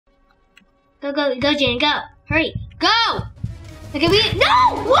Go, Jen, go. Hurry, go. Okay, no! What is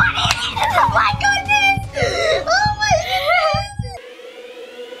it? Oh my goodness! Oh my goodness!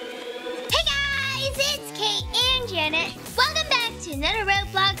 Hey guys, it's Kate and Janet. Welcome back to another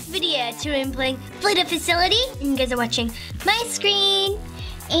Roblox video. Today I'm playing Florida Facility, and you guys are watching my screen.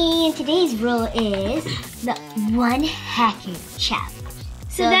 And today's rule is the one hacker challenge.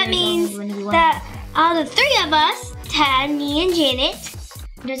 So that means that all the three of us, Tad, me, and Janet,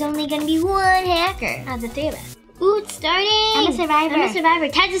 there's only gonna be one hacker out of the three of us. Ooh, it's starting. I'm a survivor. I'm a survivor.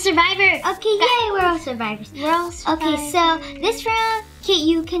 Tad's a survivor. Okay, yay, we're all survivors. We're all survivors. Okay, so this round, Kate,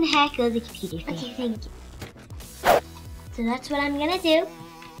 you can hack all the computers. Okay, thank you. So that's what I'm gonna do.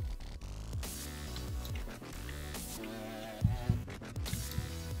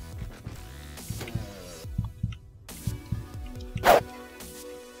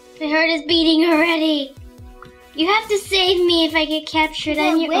 My heart is beating already. You have to save me if I get captured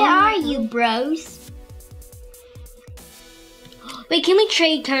on your own. Where are you, bros? Wait, can we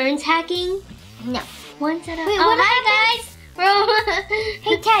trade turns hacking? No. Once at a Wait, what hi guys. We're all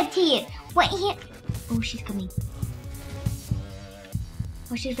Hey Tad, Tia. What here? Oh, she's coming.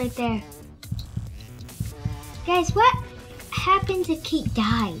 Oh, she's right there. Guys, what happens if Kate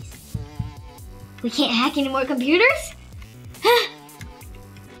dies? We can't hack any more computers?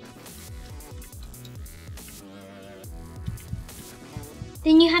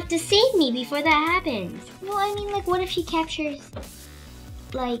 Then you have to save me before that happens. Well, I mean, like, what if she captures,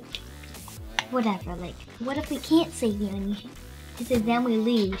 like, whatever, like, what if we can't save you and you, because then we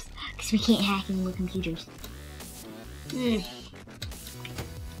lose, because we can't hack any more computers.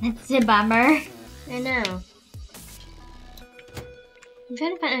 That's a bummer. I know. I'm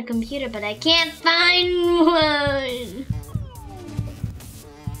trying to find a computer, but I can't find one.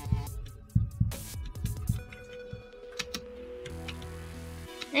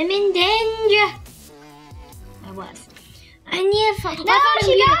 I'm in danger. I was. I need to find. No,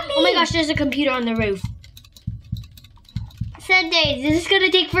 she got me. Oh my gosh, there's a computer on the roof. Sad days. This is gonna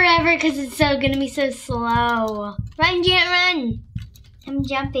take forever because it's gonna be so slow. Run, Janet, run. I'm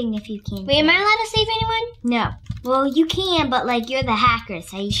jumping if you can. Wait, am I allowed to save anyone? No. Well, you can, but like you're the hacker,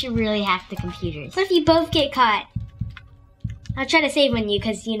 so you should really hack the computers. What if you both get caught? I'll try to save on you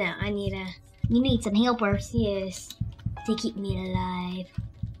because you know I need a. You need some helpers. Yes. To keep me alive.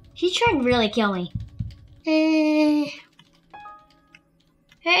 She's trying to really kill me. Hey!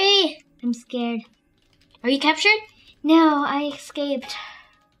 I'm scared. Are you captured? No, I escaped.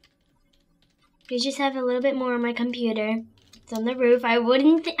 I just have a little bit more on my computer. It's on the roof. I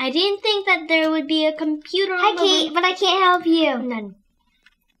didn't think that there would be a computer on the roof. Hi, Kate, but I can't help you. None.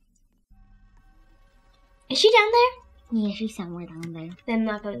 Is she down there? Yeah, she's somewhere down there. Then I'm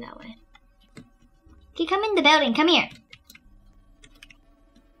not going that way. Okay, come in the building. Come here.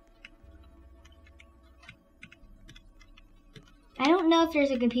 I don't know if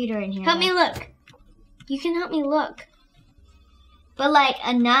there's a computer in here. Help me look. You can help me look. But like,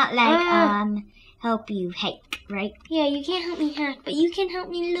 not like, help you hack, right? Yeah, you can't help me hack, but you can help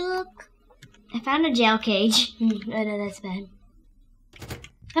me look. I found a jail cage. I know, that's bad.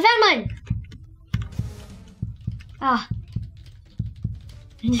 I found one! Oh.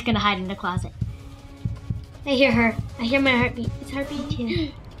 I'm just gonna hide in the closet. I hear her. I hear my heartbeat. It's heartbeat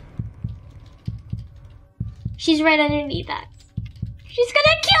too. She's right underneath us. She's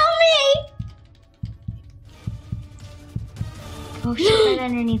gonna kill me! Oh, she's right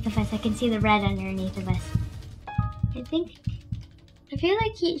underneath of us. I can see the red underneath of us. I feel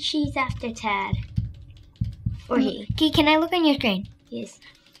like she's after Tad. Or he. Okay, can I look on your screen? Yes.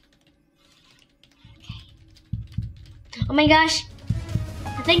 Okay. Oh my gosh.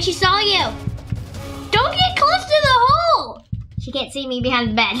 I think she saw you. Don't get close to the hole! She can't see me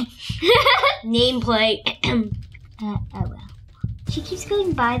behind the bed. Nameplate. Oh well. She keeps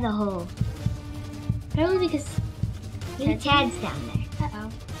going by the hole. Probably because maybe Tad's down there. Uh-oh.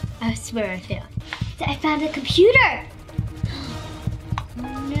 I swear I failed. So I found a computer!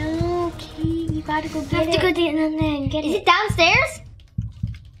 No, Kate, you gotta go get it. I have to go down there and get it. Is it downstairs?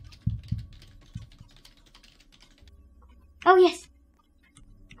 Oh, yes.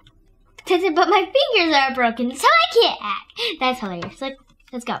 But my fingers are broken, so I can't hack. That's hilarious.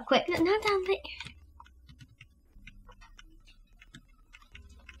 Let's go, quick. Not down there.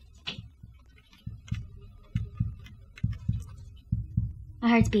 My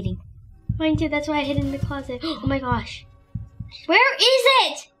heart's beating. Mine too, that's why I hid in the closet. Oh my gosh. Where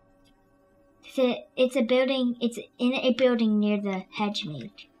is it? It's a building, it's in a building near the hedge maze.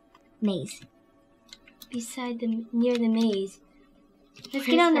 Near the maze. Let's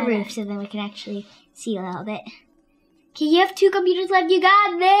get on the roof so then we can actually see a little bit. Okay, you have 2 computers left, you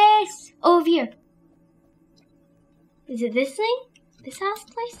got this! Oh, over here. Is it this thing? This house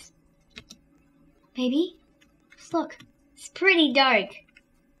place? Maybe? Let's look. It's pretty dark.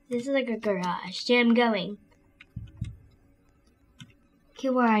 This is like a garage. Yeah, I'm going. Okay,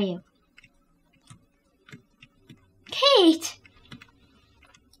 where are you? Kate!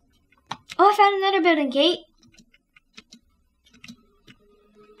 Oh, I found another building, Kate.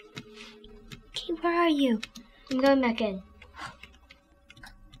 Kate, where are you? I'm going back in.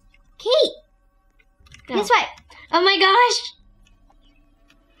 Kate! Go. This way. Oh my gosh!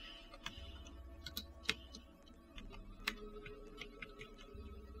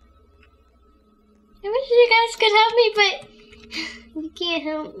 I wish you guys could help me, but you can't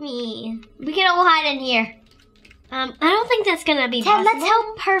help me. We can all hide in here. I don't think that's gonna be possible. Ted, let's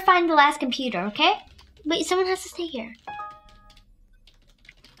help her find the last computer, okay? Wait, someone has to stay here.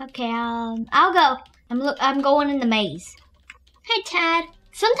 Okay, I'll go. I'm going in the maze. Hi, Tad.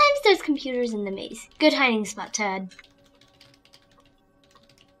 Sometimes there's computers in the maze. Good hiding spot, Tad.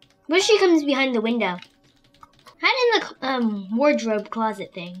 What if she comes behind the window? Hide in the wardrobe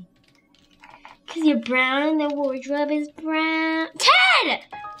closet thing. Because you're brown and the wardrobe is brown. Ted!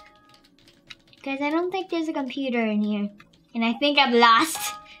 Guys, I don't think there's a computer in here. And I think I'm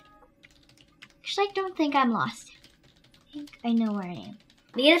lost. Actually, I don't think I'm lost. I think I know where I am.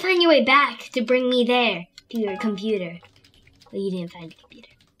 You gotta find your way back to bring me there to your computer. Well, you didn't find the computer.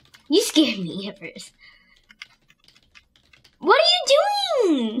 You scared me at first. What are you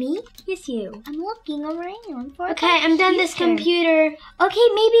doing? Me? Yes, you. I'm looking around for Okay, I'm done this computer. Okay,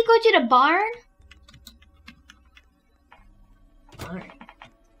 maybe go to the barn. Barn.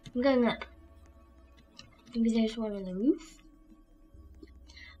 I'm going up. Maybe there's one on the roof.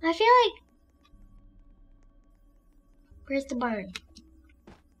 I feel like... Where's the barn?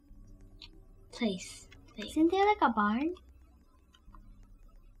 Place. Isn't there like a barn?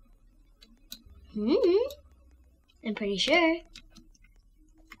 I'm pretty sure.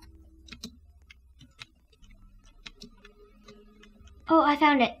 Oh, I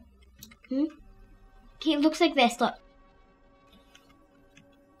found it. Okay, it looks like this, look.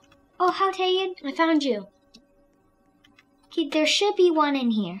 Oh, how Tayan? I found you. Okay, there should be one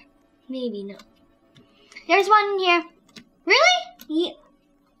in here. Maybe, no. There's one in here. Really? Yeah.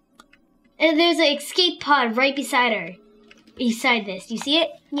 And there's an escape pod right beside her. Beside this. You see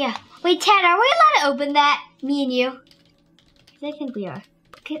it? Yeah. Wait, Ted, are we allowed to open that? Me and you? I think we are.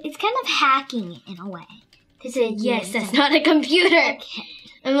 It's kind of hacking it in a way. Yes, that's not a computer. Okay.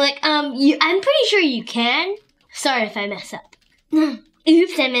 I'm like, I'm pretty sure you can. Sorry if I mess up.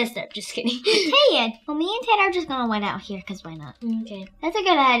 Oops, I messed up. Just kidding. Tayan, well, me and Ted are just gonna wait out here, because why not? Okay. That's a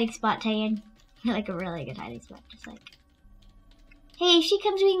good hiding spot, Tayan. Like a really good hiding spot. Just like, hey, if she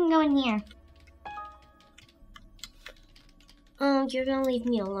comes, we can go in here. Oh, you're gonna leave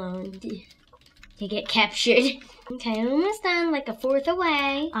me alone to get captured. Okay, I'm almost done. Like a fourth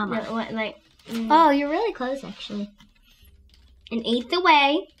away. No, what, like? Oh, you're really close, actually. An eighth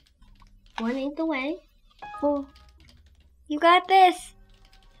away. 1/8 away. Oh, you got this.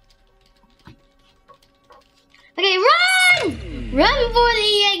 Okay, run! Run for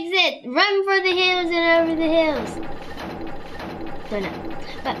the exit. Run for the hills and over the hills. No,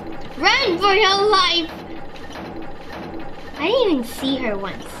 but run for your life. I didn't even see her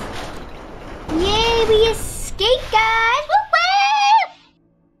once. Yay, we escaped, guys!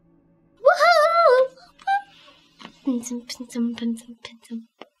 Woohoo!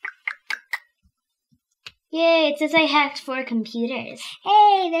 Yay, it says I hacked 4 computers.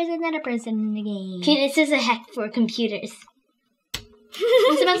 Hey, there's another person in the game. Okay, it says I hacked 4 computers.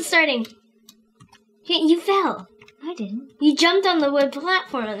 It's about starting. Okay, you fell. I didn't. You jumped on the wood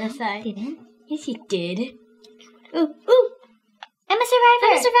platform on the side. I didn't. Yes, you did. Ooh, ooh. I'm a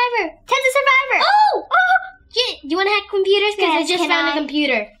survivor. I'm a survivor. Ted's a survivor. Oh! Oh! Do you want to hack computers? Because I just found a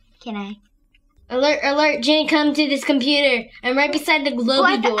computer. Can I? Alert, alert, Jane, come to this computer. I'm right beside the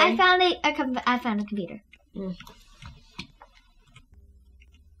globy door. I found a computer.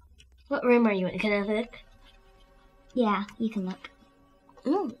 What room are you in? Can I look? Yeah, you can look.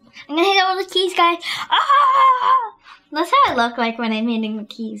 I'm gonna hit all the keys, guys. Ah! That's how I look like when I'm hitting the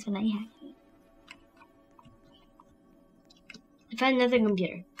keys when I hack it. I found another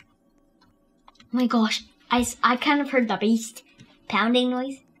computer. Oh my gosh, I kind of heard the beast pounding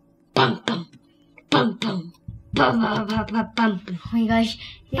noise. Bum bum, bum bum, bum bum bum bum bum. Oh my gosh,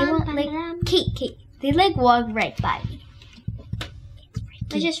 they won't like Kate. They like walk right by me.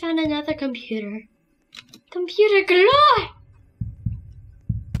 I just found another computer. Computer galore!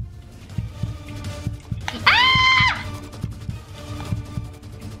 Ah!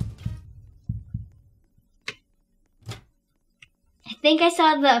 I think I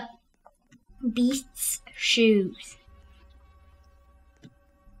saw the Beast's shoes.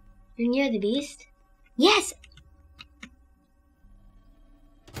 You're near the beast? Yes!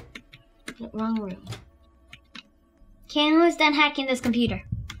 Wrong room. Okay, I'm almost done hacking this computer.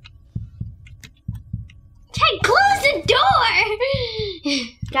 Ted, close the door!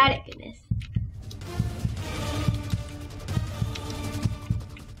 Got it, goodness.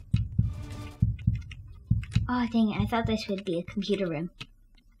 Oh, dang it. I thought this would be a computer room.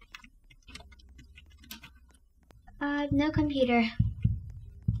 No computer.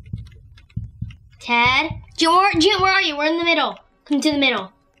 Ted? Jim, where are you? We're in the middle. Come to the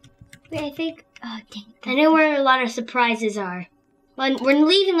middle. Wait, I think... Oh, dang it. I know where a lot of surprises are. Well, we're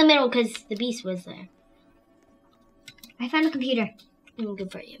leaving the middle because the beast was there. I found a computer.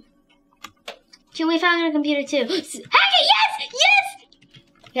 Good for you. Jim, we found a computer too. Hack it! Yes! Yes!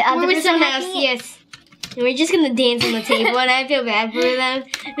 Yeah, we're with someone else. Yes. And we're just gonna dance on the table, and I feel bad for them.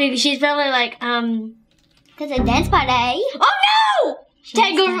 Maybe she's probably like, Cause a dance party. Oh no!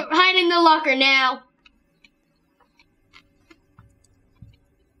 Ted, go hide in the locker now.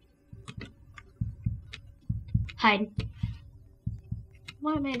 Hide.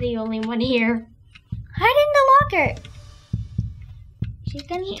 Why am I the only one here? Hide in the locker. She's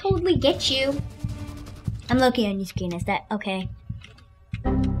gonna totally get you. I'm looking on your screen. Is that okay?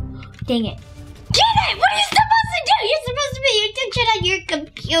 Dang it. Get it! What are you supposed to do? You're supposed to pay attention on your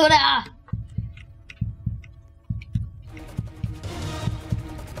computer.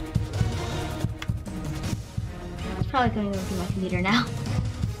 She's probably going to look at my computer now.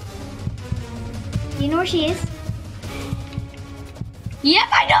 Do you know where she is? Yep,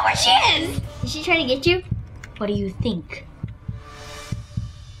 I know where she is! Is she trying to get you? What do you think?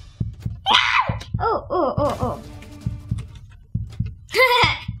 Oh.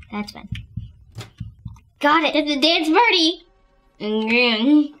 That's fun. Got it. It's a dance party. I'm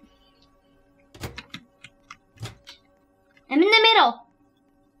in the middle.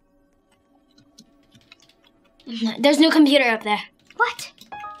 There's no computer up there. What?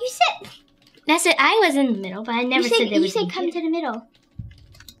 You said... That's it. I was in the middle, but I never said there was. You said come to the middle.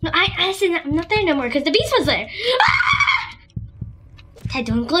 No, I said I'm not there no more because the beast was there. Ah! Ted,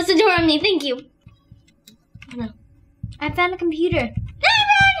 don't close the door on me. Thank you. Oh, no. I found a computer.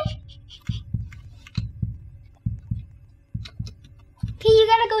 Okay, you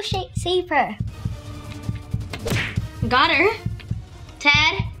gotta go save her. Got her.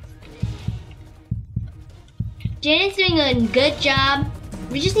 Ted. Janet's doing a good job.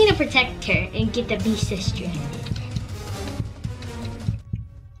 We just need to protect her and get the beast stranded.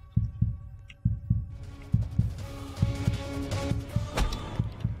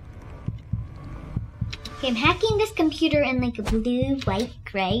 Okay, I'm hacking this computer in like a blue, white,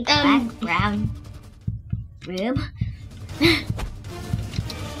 gray, black, brown room.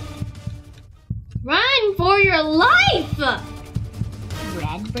 Run for your life!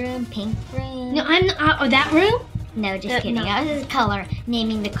 Red room, pink room. No, I'm not. That room? No, just kidding. No. I was just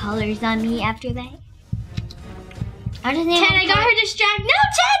naming the colors on me after that. I just Ted, I got her distracted. No,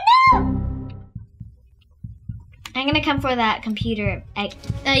 Ted, no! I'm gonna come for that computer.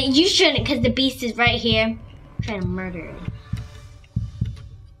 You shouldn't, because the beast is right here. Trying to murder me.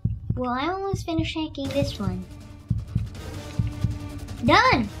 Well, I almost finished hacking this one.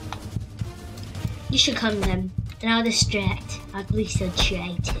 Done! You should come then, and I'll distract. I'll at least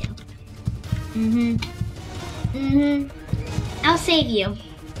try to. I'll save you.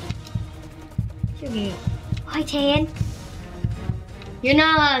 Okay. Hi, Ted. You're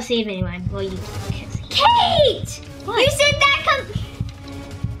not allowed to save anyone. Well, you can't save. Kate! What? You said that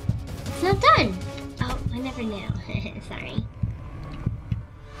It's not done. Oh, I never knew. Sorry.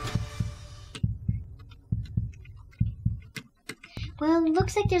 Well, it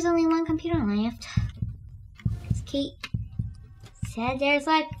looks like there's only one computer left. Kate said there's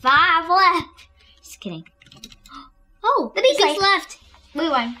like 5 left. Just kidding. Oh, the beast left. We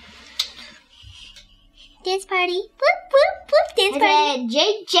won. Dance party. Whoop, whoop, whoop. Dance party.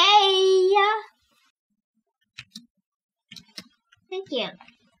 JJ. Thank you.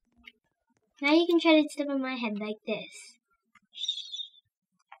 Now you can try to step on my head like this.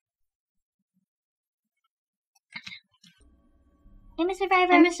 I'm a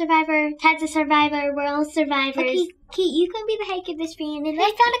survivor. I'm a survivor. Ted's a survivor. We're all survivors. Okay, Kate, you can be the heck of this fan. And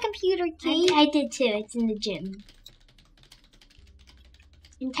I found a computer, Kate. I did too. It's in the gym.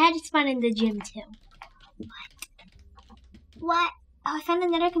 And Ted spawned in the gym too. What? Oh, I found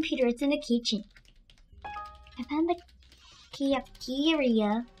another computer. It's in the kitchen. I found the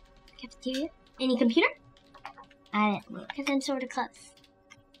cafeteria. Cafeteria? Any computer? I didn't look because I'm sort of close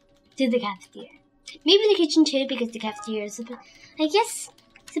to the cafeteria. Maybe the kitchen too because the cafeteria is. I guess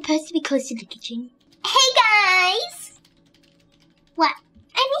supposed to be close to the kitchen. Hey guys! What?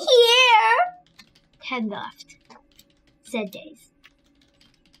 I'm here! Head left. Sad days.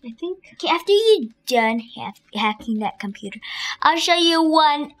 I think. Okay, after you're done hacking that computer, I'll show you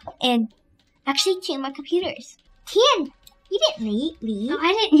one and actually 2 more computers. 10! You didn't leave. Oh,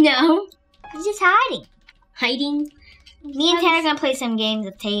 I didn't know. I was just hiding. Hiding? Me and Tanner are gonna play some games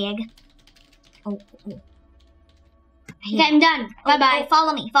of tag. Oh. Okay, I'm done. Bye-bye.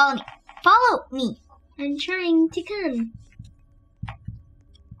 Follow me. Follow me. I'm trying to come.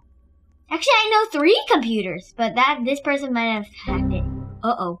 Actually, I know 3 computers, but this person might have hacked it.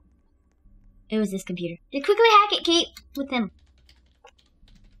 Uh-oh. It was this computer. Quickly hack it, Kate, with them.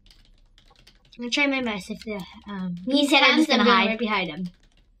 I'm gonna try my best if the, he said I'm just gonna hide right behind him.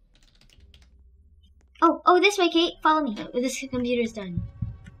 Oh, this way, Kate. Follow me. Oh, this computer's done.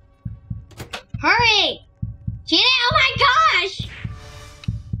 Hurry! Janet, oh my gosh!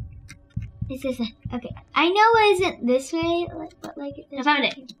 This isn't, okay. I know it isn't this way, but like I found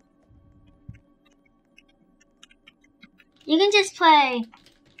it. You can just play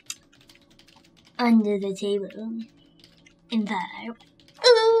under the table in there.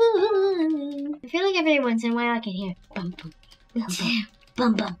 I feel like every once in a while I can hear bum bum bum bum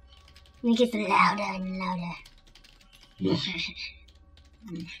bum bum. And it gets louder and louder.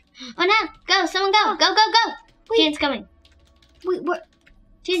 Oh no! Go! Someone go! Go! Jane's coming. Wait, what?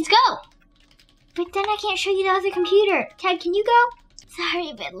 Jane's go! But then I can't show you the other computer. Ted, can you go?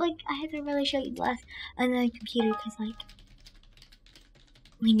 Sorry, but like I have to really show you the other computer because like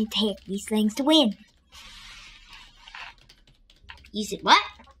we need to hack these things to win. You said what?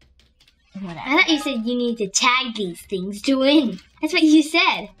 Whatever. I thought you said you need to tag these things to win. That's what you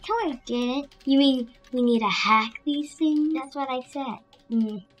said. No, I didn't. You mean we need to hack these things? That's what I said.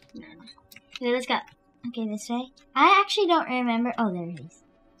 No. Okay, let's go. Okay, this way. I actually don't remember. Oh, there it is.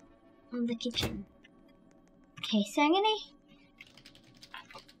 On the kitchen. Okay, so I'm gonna...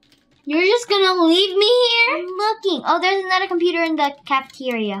 You're just gonna leave me here? I'm looking. Oh, there's another computer in the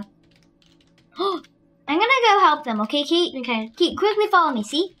cafeteria. Oh, I'm gonna go help them, okay, Kate? Okay. Kate, quickly follow me,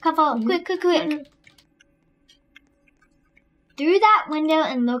 see? Come follow me. Quick. Through that window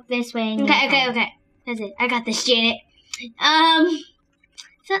and look this way. And okay. That's it. I got this, Janet.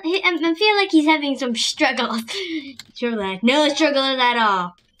 So I feel like he's having some struggles. You're like, no struggles at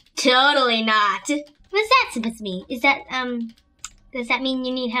all. Totally not. What's that supposed to mean? Is that, does that mean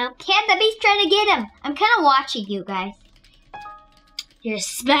you need help? Can't the beast trying to get him? I'm kind of watching you guys. You're a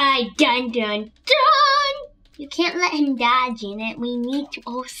spy. Dun, dun, dun. You can't let him die, Janet. We need to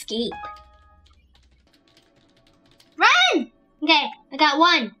all escape. Run! Okay, I got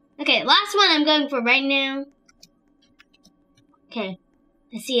one. Okay, last one I'm going for right now. Okay,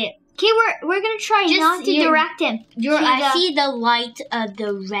 I see it. Okay, we're gonna try not to direct him. I see the light of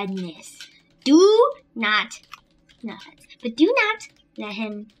the redness. Do not let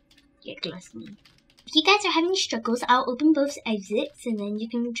him get close to me. If you guys are having struggles, I'll open both exits and then you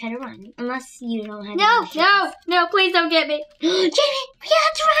can try to run. Unless you don't have No, please don't get me. Janet, we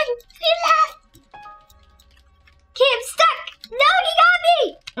have to run. We left. Okay, I'm stuck. No, he got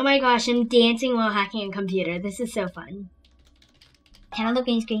me. Oh my gosh, I'm dancing while hacking a computer. This is so fun. Can I look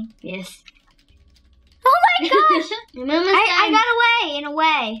at your screen? Yes. Oh my gosh! I'm almost done. I got away in a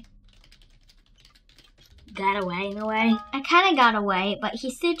way. Got away in a way? I kind of got away, but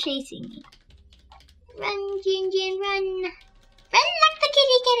he's still chasing me. Run, Jin, run. Run like the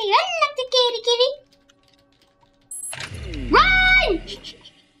kitty. Run like the kitty. Run!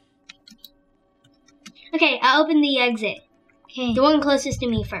 Okay, I'll open the exit. Okay. The one closest to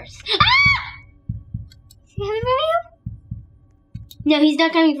me first. Ah! Is he coming for you? No, he's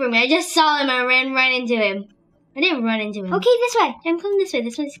not coming for me. I just saw him. I ran right into him. I didn't run into him. Okay, this way. I'm coming this way.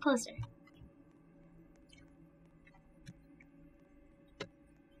 This one's closer.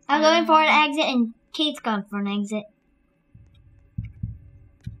 I'm going for an exit, and Kate's gone for an exit.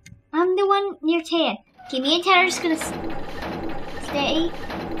 I'm the one near Ted. Okay, me and Ted are just gonna stay,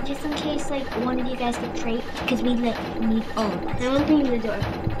 just in case like one of you guys get trapped, because we need all of us. I'm opening the door.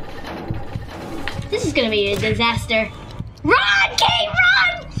 This is gonna be a disaster. Run, Kate,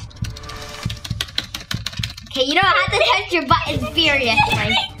 run! Okay, you don't have to touch your buttons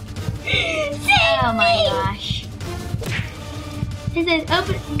furiously. Oh my gosh. It says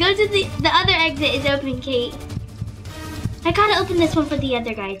open, go to the other exit is open, Kate. I gotta open this one for the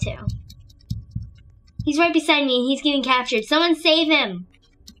other guy too. He's right beside me and he's getting captured. Someone save him.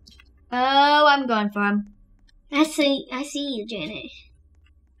 Oh, I'm going for him. I see you, Janet.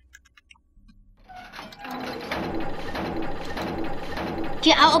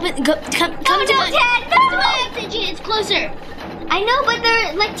 Yeah, I'll open. Come to my exit, Janet. It's closer. I know, but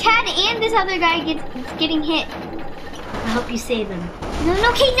they're like Tad and this other guy gets getting hit. I hope you save them. No,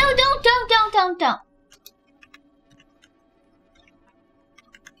 okay, no, don't.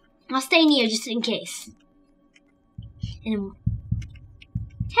 I'll stay near just in case. And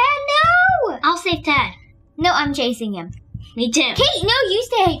Tad, no! I'll save Tad. No, I'm chasing him. Me too. Kate, no, you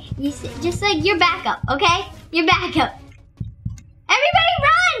stay. You stay. Just like your backup, okay? Your backup. Everybody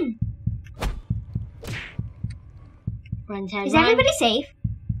run! Run, Tad, Is run. everybody safe?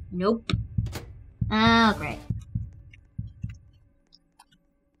 Nope. Oh, great.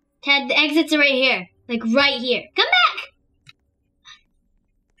 Tad, the exits are right here. Like right here. Come back!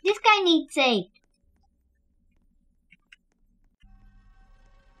 This guy needs saved.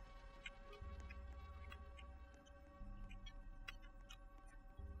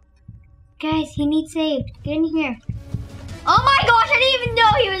 Guys, he needs saved. Get in here. Oh my gosh, I didn't even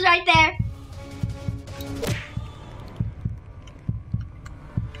know he was right there.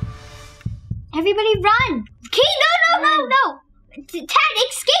 Everybody run. Kate, no. Tad,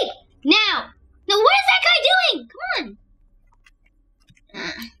 escape. Now. No, what is that guy doing? Come on.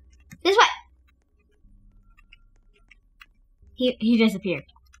 This way. He disappeared.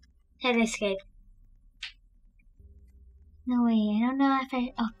 Tad escaped. No way, I don't know if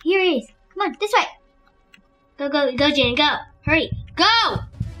I... Oh, here he is. Come on, this way. Go, Jen, go. Hurry. Go!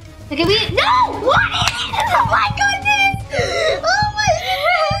 Okay, No! What is it? Oh my goodness! Oh my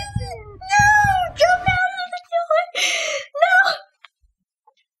goodness! No! Jump out of the door! No!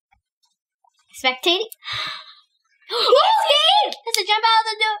 Spectating? He escaped! Let's jump out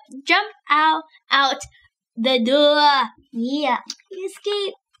the door. Jump out the door. Yeah. He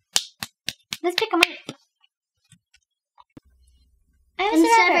escaped. Let's pick him up. I'm a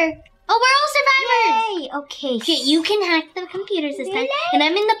survivor. Oh, we're all survivors! Yay! Okay. Okay, you can hack the computers this time. And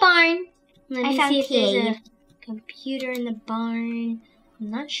I'm in the barn. Let me found see if there's cave. a computer in the barn. I'm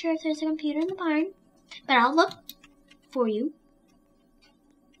not sure if there's a computer in the barn, but I'll look for you.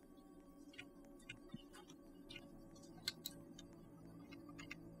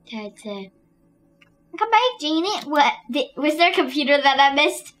 Tad said, Come back, Janet. What? Was there a computer that I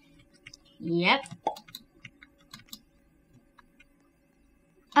missed? yep.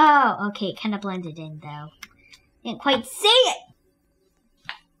 Oh, okay. It kind of blended in, though. Didn't quite see it.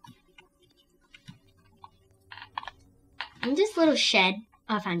 In this little shed.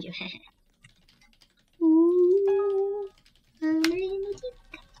 Oh, I found you. Ted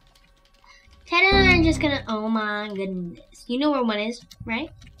and I are just gonna. Oh my goodness. You know where one is, right?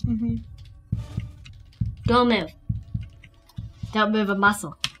 Mm-hmm. Don't move. Don't move a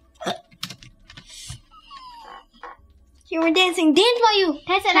muscle. You were dancing. Dance while you.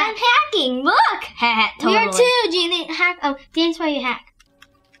 That's it. I'm hacking. Look. Totally. We are too, Janet. Hack. Oh, dance while you hack.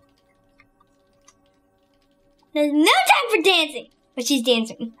 There's no time for dancing. But she's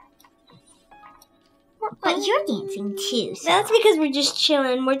dancing. But you're dancing too. So. That's because we're just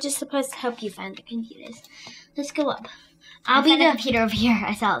chilling. We're just supposed to help you find the computers. Let's go up. I'll be the computer over here.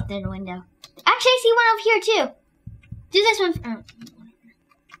 I saw it through the window. Actually, I see one over here too. Do this one. Oh.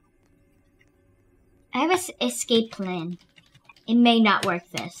 I have an escape plan. It may not work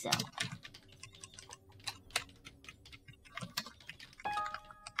this, so.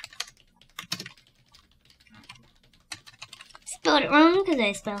 Spelled it wrong because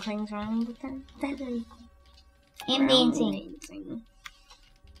I spell things wrong. But then I'm dancing.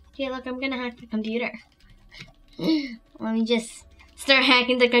 Okay, look, I'm gonna hack the computer. Let me just start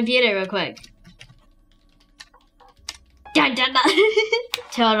hacking the computer real quick. Dun, dun, dun.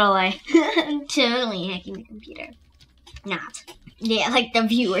 Totally. I'm totally hacking the computer. Not. Yeah, like the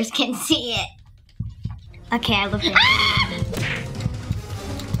viewers can see it. Okay, I looked at it.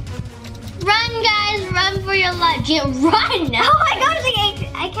 Run, guys! Run for your life! Run! Oh my gosh,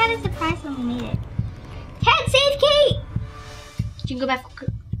 I kind of surprised when we made it. Ted, save Kate! You can go back.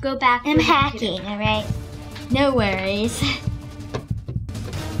 Go back. I'm hacking, alright? No worries.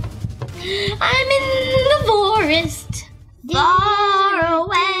 I'm in the forest. Far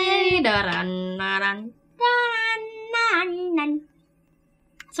away.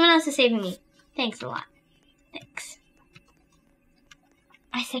 Someone else is saving me. Thanks a lot. Thanks.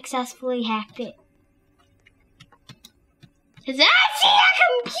 I successfully hacked it. I see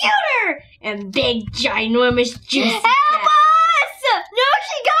a computer! And big, ginormous juicy Help us! No,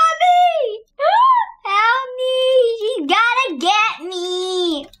 she got me! Help me! She gotta get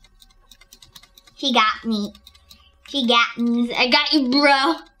me! She got me. She got me. I got you,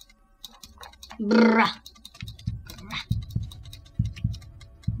 bro. Bruh.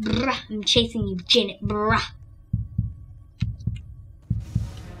 Bruh. I'm chasing you, Janet. Bruh.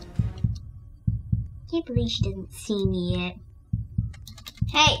 Can't believe she doesn't see me yet.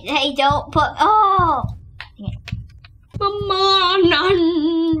 Hey, don't put. Oh! Mama,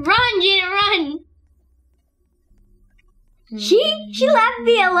 run, Janet, run! She left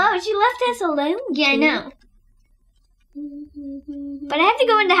me alone. She left us alone. Yeah, I know. But I have to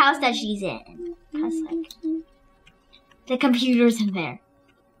go in the house that she's in. Cause like the computer's in there.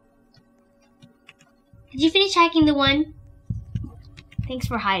 Did you finish hacking the one? Thanks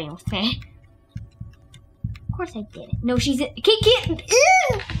for hiding with me. Of course I did it. No, she's in. Can't.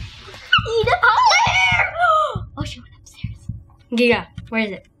 Eat up there! Oh, she went upstairs. Giga, where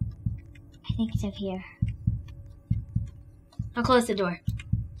is it? I think it's up here. I'll close the door.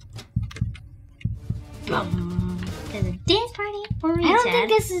 Boom. There's a dance party. I don't think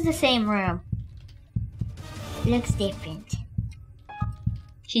this is the same room. Looks different.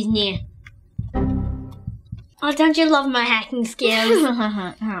 She's near. Oh, don't you love my hacking skills? Look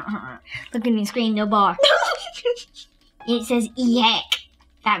at the screen, no bar. It says e-hack.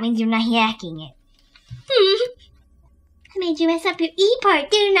 That means you're not hacking it. I made you mess up your E part,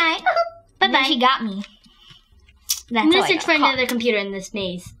 didn't I? Bye-bye. She got me. That's I'm gonna search for another computer in this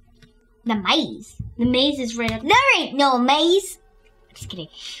maze. The maze? The maze is right up there. There ain't no maze. Just kidding.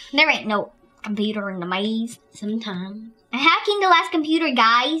 There ain't no computer in the maze. Sometimes. I'm hacking the last computer,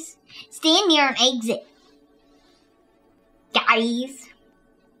 guys. Stand near an exit. Guys.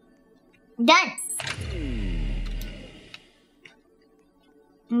 Done.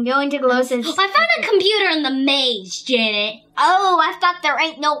 I'm going to closest. I found a computer in the maze, Janet. Oh, I thought there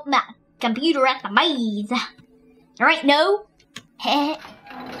ain't no computer at the maze. There ain't no.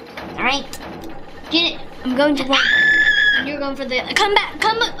 Alright. Janet, I'm going to one. You're going for the. Come back.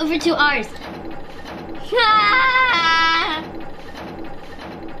 Come over to ours.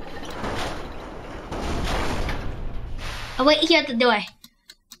 I'll wait here at the door.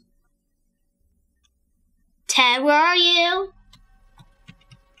 Ted, where are you?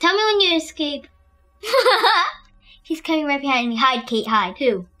 Tell me when you escape. He's coming right behind me. Hide, Kate, hide.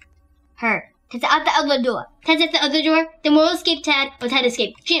 Who? Her. Ted's at the other door. Ted's at the other door. Then we'll escape Ted. Or Ted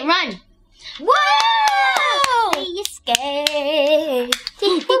escape. Shit, run. Whoa! We escape.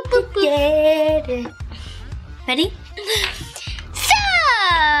 Ready? So,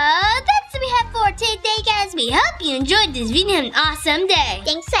 that's what we have for today, guys. We hope you enjoyed this video. Have an awesome day.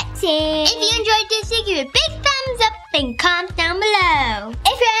 Thanks, Lexi. If you enjoyed this, give it a big thumbs up and comment down below.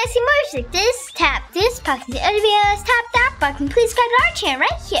 If you want to see more like this, tap this, box the other videos, tap that button. Please subscribe to our channel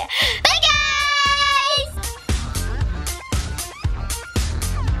right here. Bye.